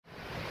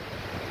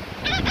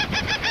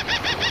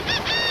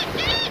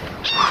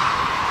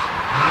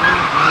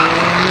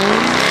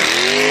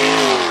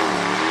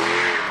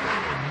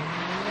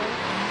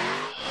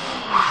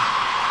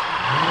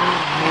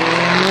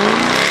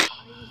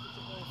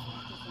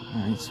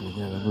Alright, so we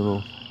got a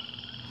little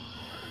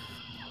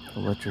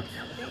electric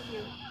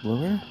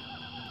blower.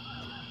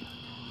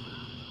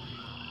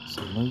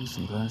 Some mugs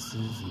and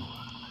glasses and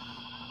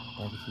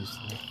barbecue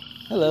stuff.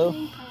 Hello.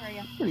 How are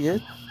you? Pretty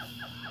good.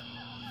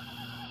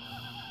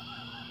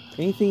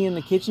 Anything in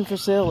the kitchen for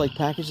sale, like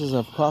packages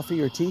of coffee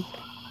or tea? Oh,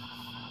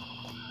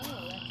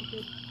 that's a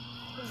good thing,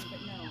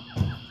 but no.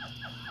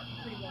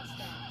 Pretty well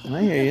stocked.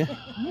 I hear you.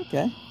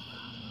 Okay.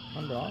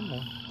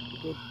 UnderArmour.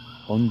 Good.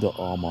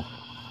 UnderArmour.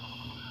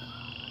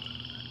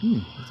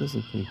 It does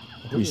look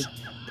pretty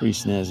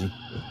snazzy.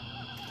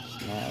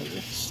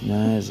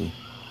 Snazzy.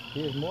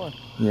 Here's more.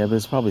 Yeah, but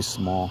it's probably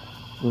small.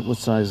 What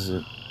size is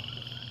it?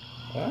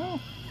 Oh.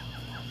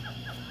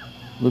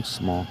 Looks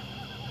small.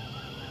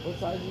 What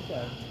size is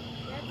that?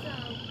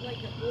 That's like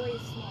a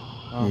boy's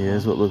small. Yeah,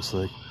 that's what it looks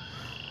like.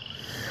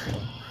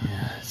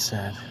 Yeah, it's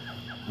sad.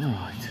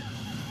 Alright.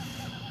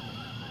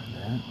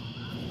 That.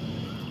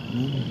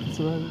 That's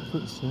what I would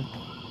put, so.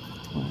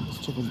 Let's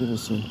check a bit of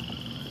some.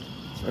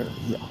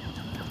 Yeah.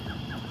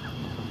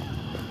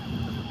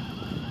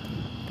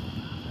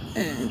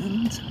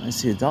 And I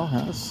see a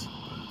dollhouse.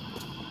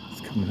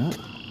 It's coming up.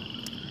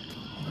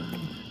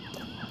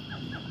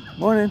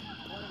 Morning.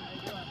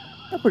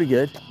 Oh, pretty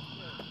good.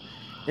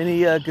 Any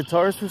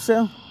guitars for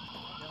sale?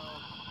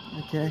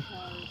 Okay.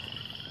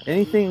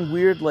 Anything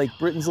weird like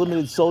Britain's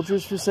Limited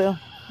Soldiers for sale?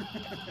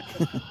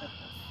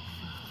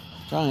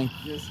 Trying.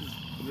 This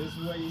is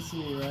what you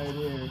see right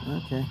here.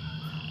 Okay.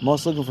 I'm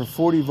also looking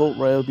for 40-volt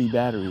Ryobi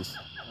batteries.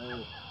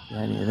 Oh.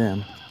 Got any of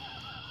them?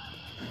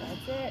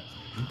 That's it.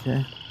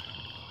 Okay.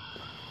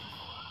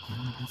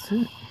 And that's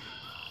it.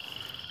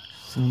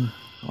 Some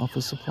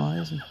office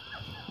supplies and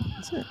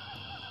that's it.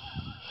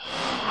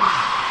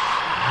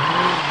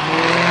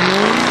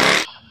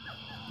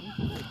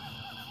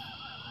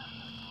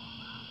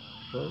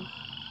 Bose?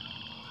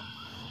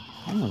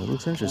 Oh, that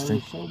looks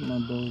interesting. I sold my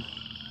Bose.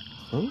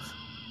 Bose?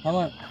 How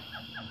much?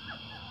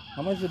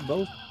 How much is the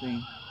Bose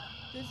thing?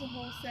 There's a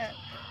whole set.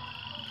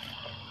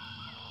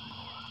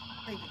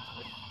 Thank you.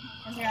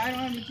 Okay, I don't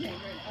have any change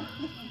right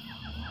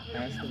now.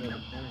 Ask about the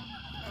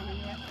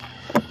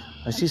price.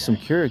 I see some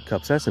Keurig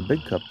cups. That's a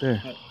big cup there.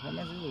 How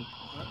much is it?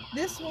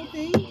 This whole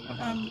thing,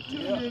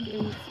 200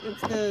 is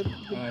it's the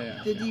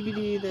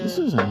DVD, This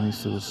is a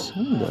nice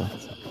little window.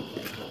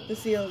 the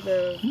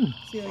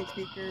ceiling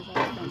speakers, all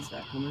that fun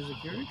stuff. How much is the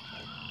Keurig?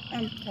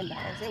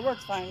 $10. It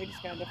works fine. We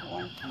just got a different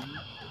one.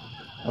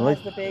 I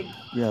like the big.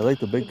 Yeah, I like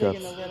the big cups.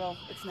 And the little.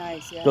 It's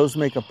nice. Yeah. Those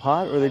make a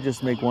pot, or they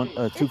just make one,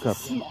 two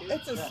cups?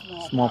 It's a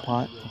Small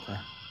pot. Okay.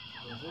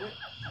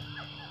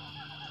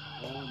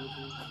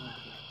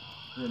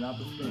 Yeah, not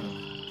the same.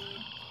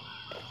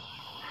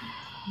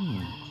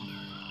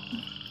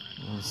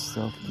 A little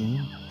stealth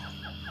game.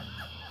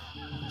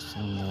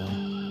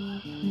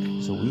 Some,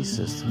 it's a Wii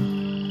system.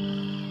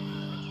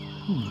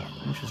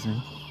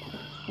 Interesting.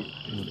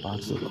 There's a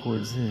box of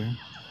cords there.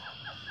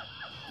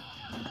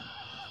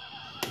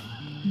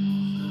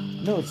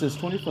 No, it says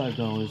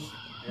 $25.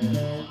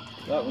 Yeah,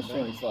 that was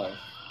 25.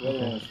 The other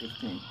one was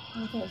 15.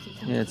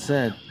 Yeah, it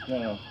said.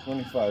 No,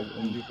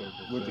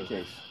 25 with the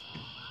case.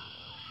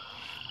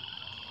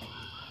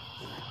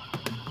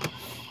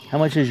 How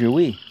much is your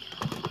Wii?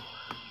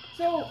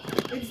 So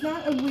it's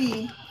not a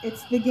Wii.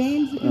 It's the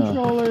games, the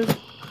controllers,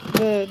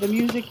 the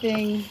music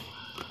thing,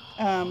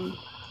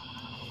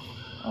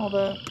 all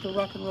the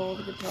rock and roll,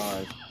 the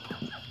guitars.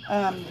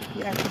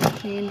 The actual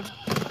machine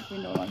we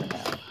no longer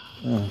have.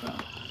 So,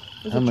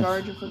 there's a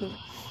charger for the.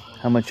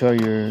 How much are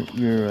your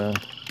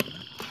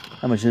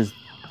how much is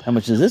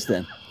this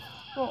then?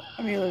 Well,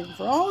 I mean, you're looking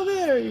for all of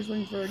it, or you're just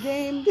looking for a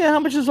game? Yeah, how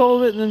much is all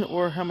of it, and then,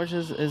 or how much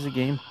is a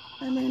game?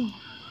 I mean,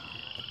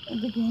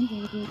 the games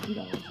are $2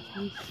 a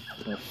piece,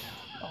 but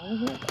all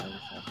of it, I just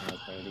have to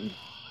like 30.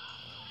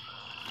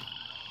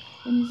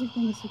 The music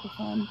thing is super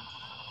fun.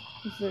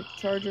 There's the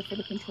charger for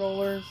the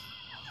controllers.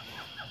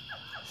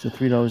 So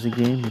 $3 a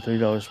game, or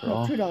 $30 for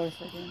all? $2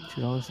 for a game.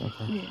 $2?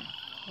 Okay. Yeah.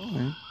 All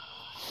right.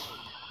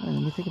 All right,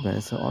 let me think about it.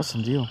 It's an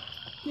awesome deal.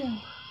 Yeah,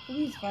 it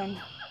is fun.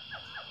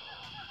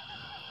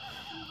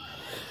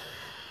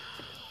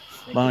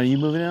 Bon, are you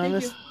moving in on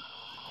Thank this?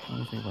 Let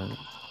me think about it.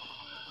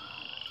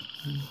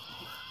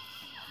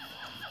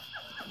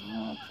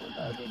 Oh, poor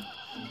doggy.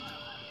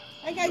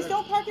 Hey guys,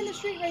 don't park in the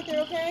street right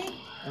there, okay?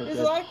 There's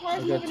a lot of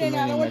cars moving in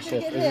now. I don't want you to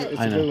get hit.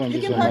 I know.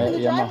 You can park in the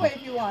driveway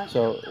if you want.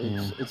 So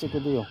it's a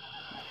good deal.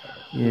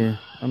 Yeah,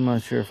 I'm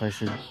not sure if I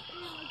should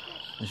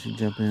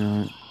jump in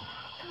on it.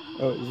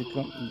 Oh, does it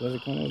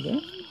come with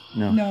that?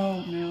 No.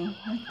 No.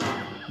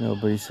 No,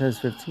 but he says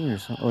 15 or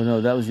something. Oh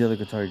no, that was the other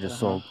guitar he just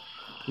sold.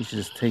 You should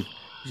just take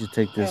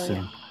this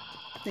and.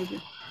 Thank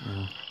you.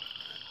 Yeah.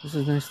 This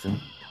is nice though.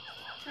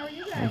 How are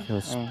you I guys? like how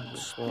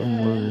it's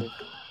spring-loaded.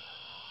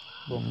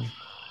 Cool.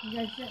 You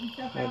guys setting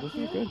stuff Yeah, out this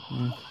too? is good.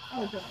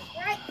 Oh, good.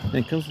 And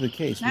it comes with a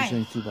case, which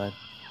ain't too bad.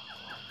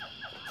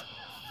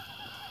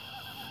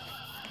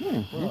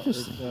 Well,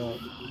 Interesting.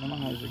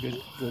 Yamaha is a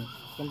good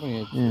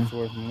company. Yeah. It's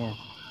worth more.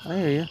 I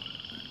hear you.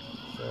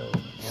 So, I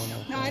don't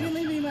know. No, I didn't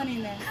leave any money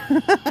in there.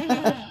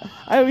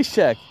 I always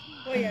check.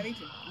 Oh yeah, me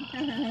too.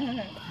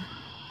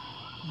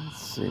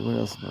 Let's see, what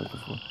else am I looking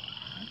for?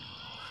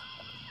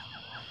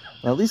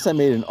 Well, at least I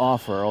made an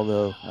offer,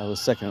 although I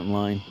was second in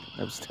line.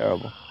 That was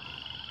terrible.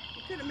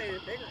 You could have made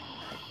it bigger.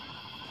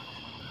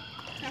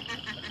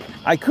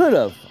 I could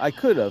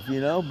have,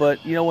 you know,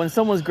 but you know, when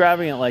someone's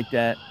grabbing it like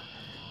that,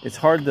 it's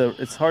hard to,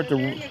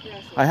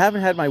 I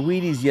haven't had my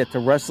Wheaties yet to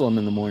wrestle them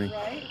in the morning.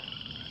 Right?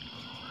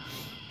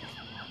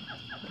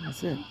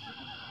 That's it.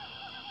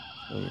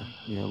 Oh yeah,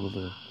 yeah, a little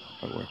bit of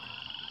artwork.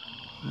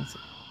 That's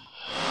it.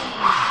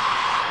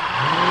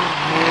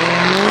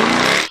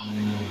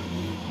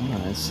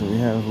 Alright, so we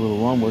have a little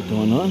lawn work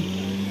going on.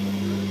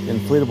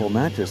 Inflatable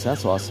mattress,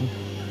 that's awesome.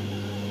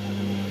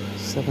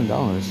 $7.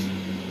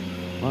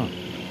 Wow.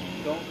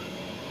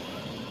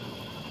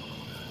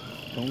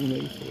 Don't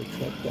wait for the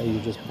truck guy you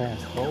just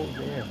passed. Oh,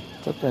 there.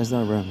 Truck guy's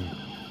not around here.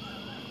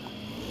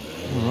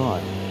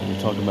 Alright.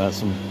 We're talking about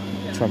some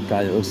truck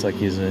guy that looks like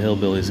he's a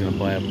hillbilly. He's going to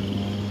buy up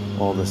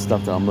all the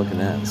stuff that I'm looking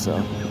at, so.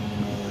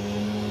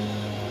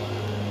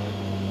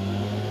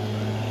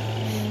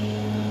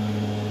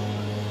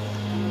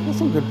 Got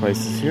some good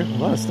prices here. A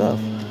lot of stuff.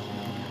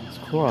 These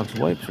Clorox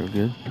wipes are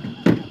good.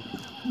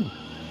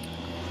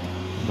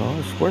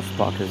 $1 sports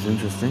pocket is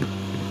interesting.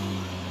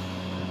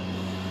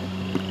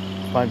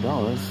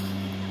 $5.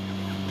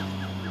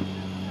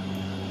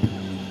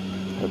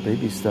 Got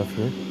baby stuff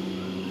here.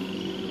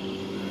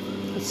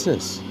 What's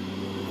this?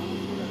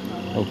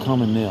 Oh,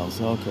 common nails.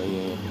 Okay,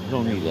 yeah.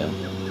 Don't need that.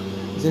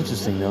 It's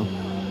interesting though.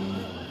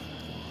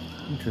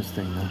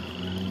 Interesting though.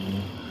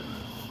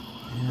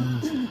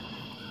 And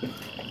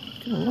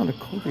got a lot of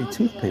Colgate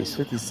toothpaste,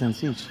 50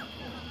 cents each.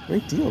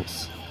 Great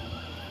deals.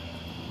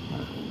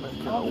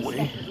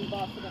 Working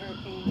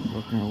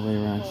our way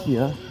around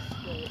here.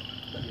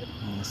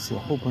 I see a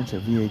whole bunch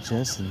of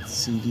VHS and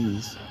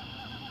CDs.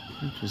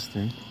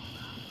 Interesting.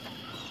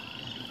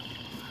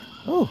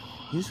 Oh,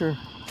 these are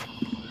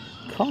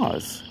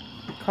cars.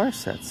 Car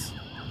sets.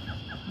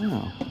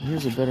 Oh,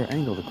 here's a better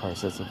angle to car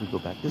sets if we go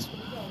back this way.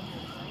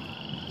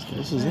 So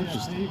this is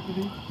interesting.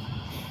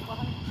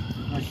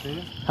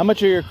 How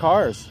much are your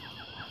cars?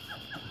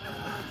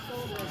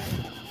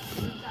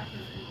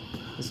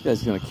 This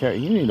guy's gonna carry.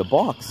 You need a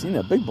box. You need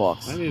a big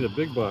box. I need a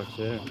big box,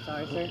 yeah.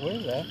 Sorry, sir. What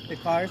is that? The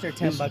cars are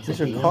 $10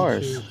 These are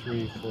cars. 1, 2,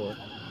 3, 4,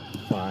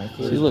 5.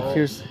 See, look,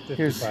 here's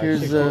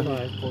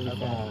 45,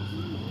 45.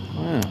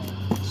 yeah,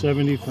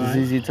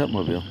 75. ZZ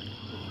Tupmobile.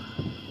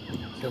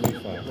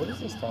 75. What is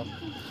this top?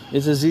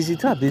 It's a ZZ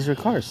Top. These are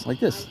cars like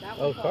this.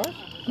 Oh, cars?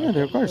 Yeah,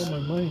 they're cars. Oh, my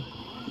money.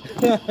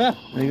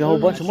 And you got a whole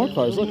bunch of more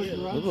cars. Look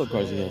what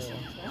cars he has. So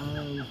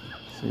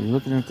you're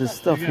looking at this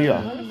stuff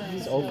here.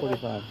 It's all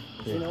 45.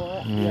 You know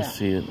what? Let's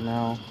see it.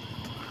 Now,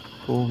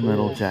 Full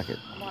metal jacket.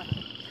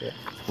 yeah.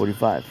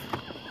 45.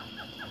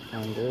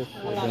 And this,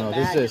 What you about know, a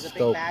this bag? is Is a big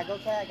dope. bag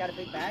okay? I got a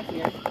big bag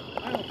here.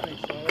 I don't think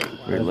so.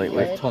 Very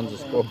lightweight. Tons of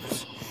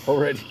scopes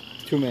already.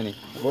 Too many.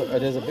 What,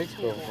 there's a big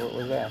scope. What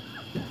was that?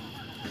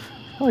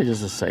 Probably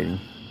just a sighting.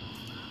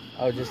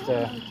 Oh, just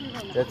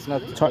that's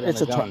not.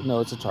 It's a no,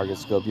 it's a target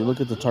scope. You look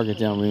at the target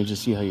downrange and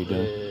see how you're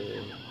doing.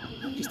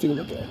 Just take a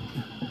look at it.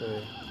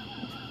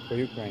 For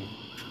Ukraine.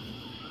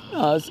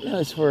 No,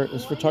 it's for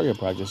target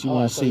projects. You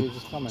want to see,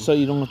 so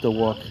you don't have to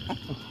walk.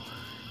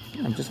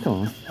 Yeah, I'm just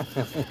coming.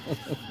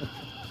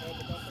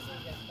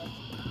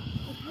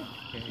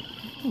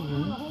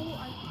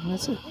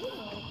 That's it.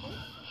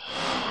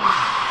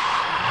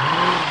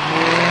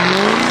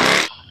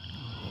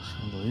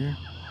 Chandelier.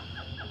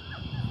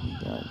 We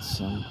got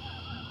some.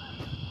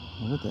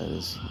 What that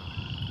is?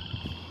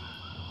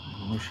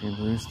 More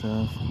chandelier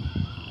stuff.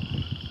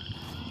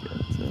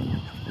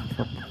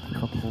 Got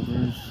cup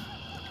holders.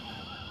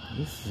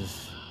 This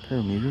is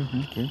parameter.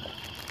 Okay.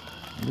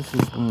 This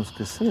is one of those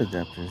cassette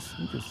adapters.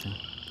 Interesting.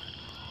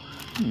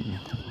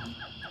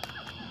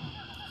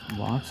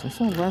 Blocks. I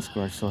saw last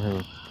garage still have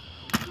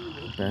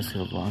a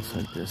basket of blocks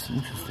like this.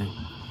 Interesting.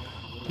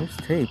 There's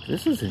tape.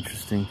 This is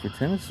interesting for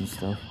tennis and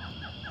stuff.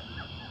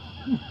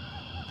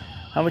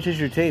 How much is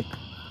your tape?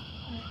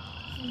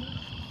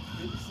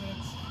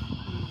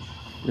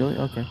 Really?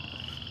 Okay.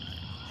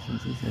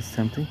 That's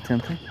tempting.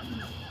 Tempting.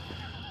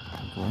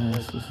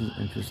 Glass. This is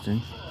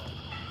interesting.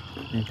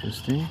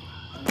 Interesting.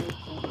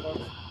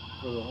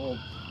 For the whole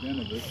bin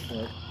of it,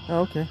 but Oh,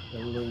 okay.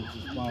 everybody's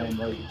just buying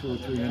like 2 or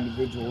 3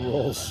 individual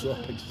rolls, so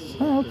I just...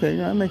 Oh, okay.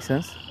 Yeah, that makes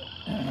sense.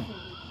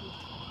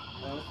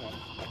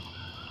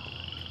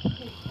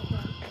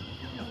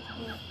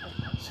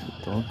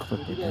 Dog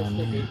clipper down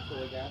there.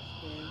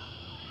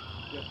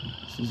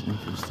 This is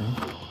interesting.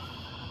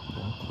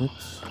 Ball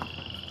clips.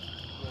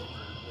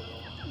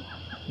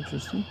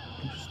 Interesting.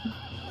 Interesting.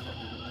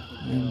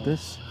 And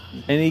this.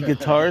 Any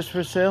guitars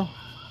for sale?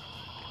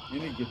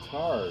 Any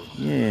guitars?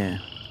 Yeah.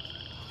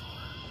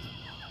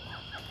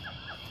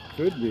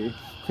 Could be.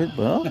 Good.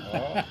 Well,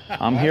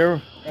 I'm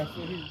here. That's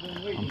what he's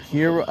been waiting I'm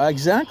here.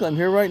 Exactly. I'm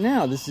here right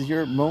now. This is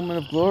your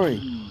moment of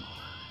glory.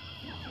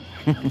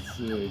 Let's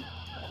see.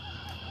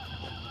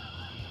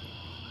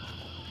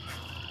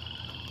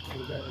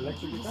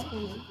 Electric guitar?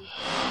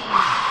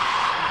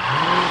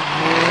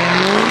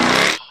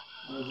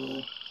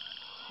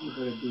 You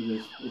better do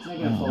this. It's not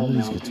gonna Oh, fall look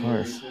at down. these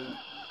guitars.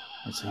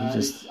 And so he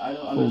just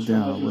pulled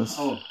down a list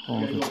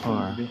whole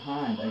guitar.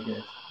 Behind, I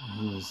guess.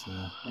 He was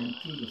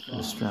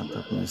strapped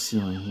up in the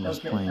ceiling. He was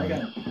playing with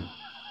it. He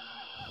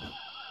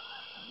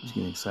was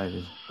getting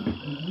excited.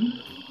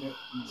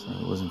 So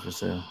it wasn't for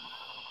sale.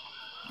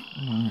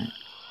 Alright.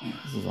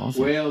 This is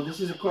awesome. Well, this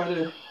is quite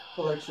a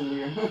collection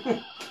here.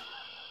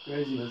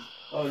 Craziness.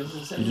 Oh, this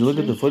is a 7 Did you look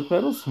at the foot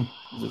pedals?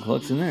 There's a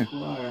collection there.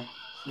 Squire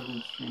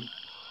 7 string.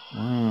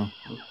 Wow.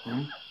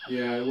 Okay.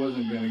 Yeah, it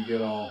wasn't going to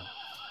get all,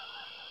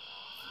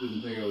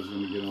 didn't think I was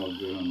going to get all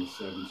good on the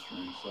 7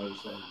 string, so I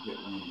decided to get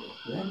one of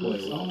the. That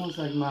looks almost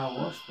like my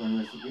Washburn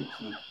as a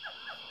Gibson.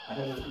 I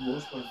have a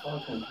Washburn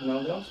Falcon. You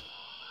know those?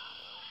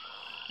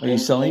 Are you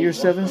selling your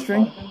 7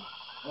 string?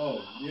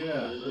 Oh,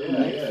 yeah.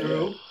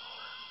 Through.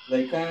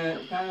 They kind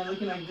of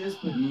looking like this,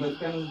 but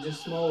kind of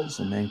just small, It's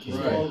a man cave.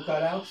 small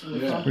cutouts in the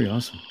front. Pretty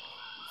awesome.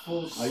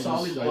 Full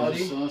solid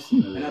body,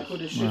 and I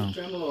put a shift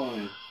tremolo on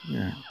it.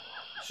 Yeah.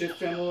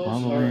 Shift tremolos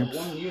Model are amps.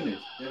 1 unit.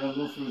 They don't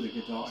go through the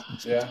guitar.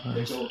 Yeah.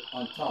 They go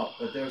on top,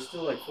 but they're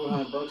still like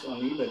 $400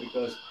 on eBay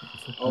because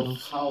of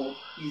how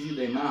easy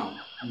they mount.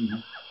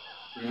 You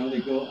know, they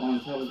go on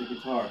top of the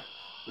guitar.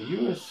 The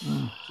yours,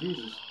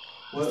 Jesus.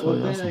 What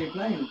band are you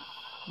playing?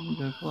 I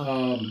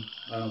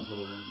don't put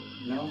it in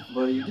there. No,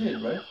 but you did,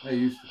 right? I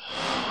used to.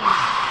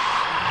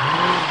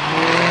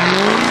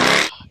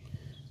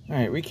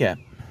 Alright, recap.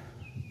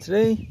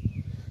 Today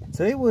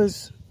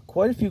was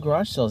quite a few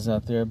garage sales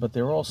out there, but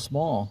they were all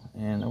small,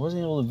 and I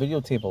wasn't able to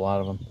videotape a lot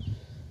of them.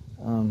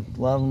 A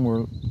lot of them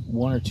were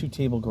 1 or 2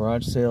 table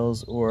garage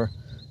sales, or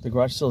the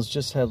garage sales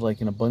just had like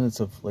an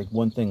abundance of like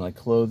one thing, like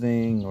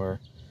clothing,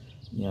 or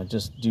you know,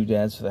 just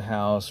doodads for the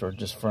house, or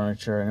just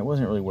furniture, and it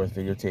wasn't really worth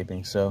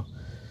videotaping. So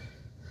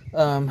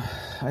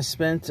I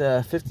spent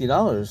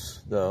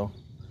 $50 though.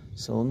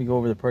 So let me go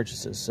over the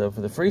purchases. So for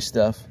the free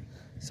stuff,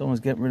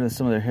 someone's getting rid of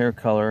some of their hair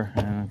color,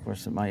 and of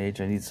course at my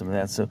age I need some of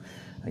that, so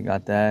I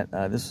got that.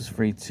 This was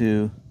free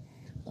too.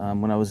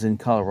 When I was in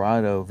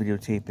Colorado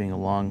videotaping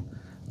along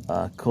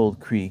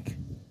Cold Creek,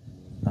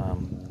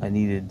 I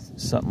needed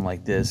something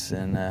like this,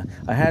 and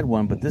I had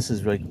one, but this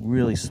is like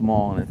really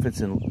small and it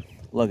fits in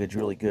luggage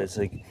really good,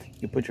 so you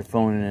can put your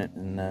phone in it,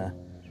 and the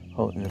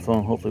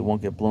phone hopefully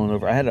won't get blown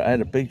over. I had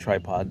a big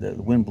tripod, the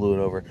wind blew it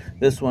over.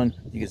 This one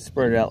you can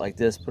spread it out like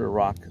this, put a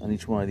rock on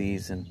each one of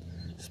these, and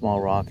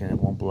small rock, and it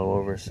won't blow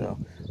over. So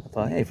I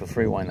thought, hey, for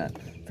free, why not?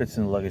 Fits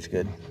in the luggage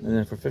good. And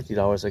then for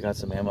 $50 I got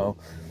some ammo.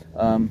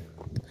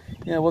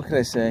 You know, what could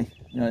I say?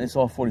 You know, it's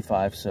all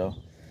 45, so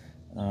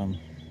I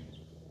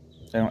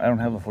don't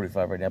have a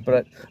 45 right now,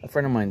 but a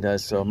friend of mine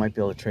does, so I might be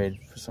able to trade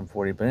for some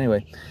 40. But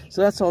anyway,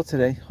 so that's all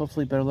today.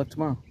 Hopefully better luck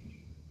tomorrow.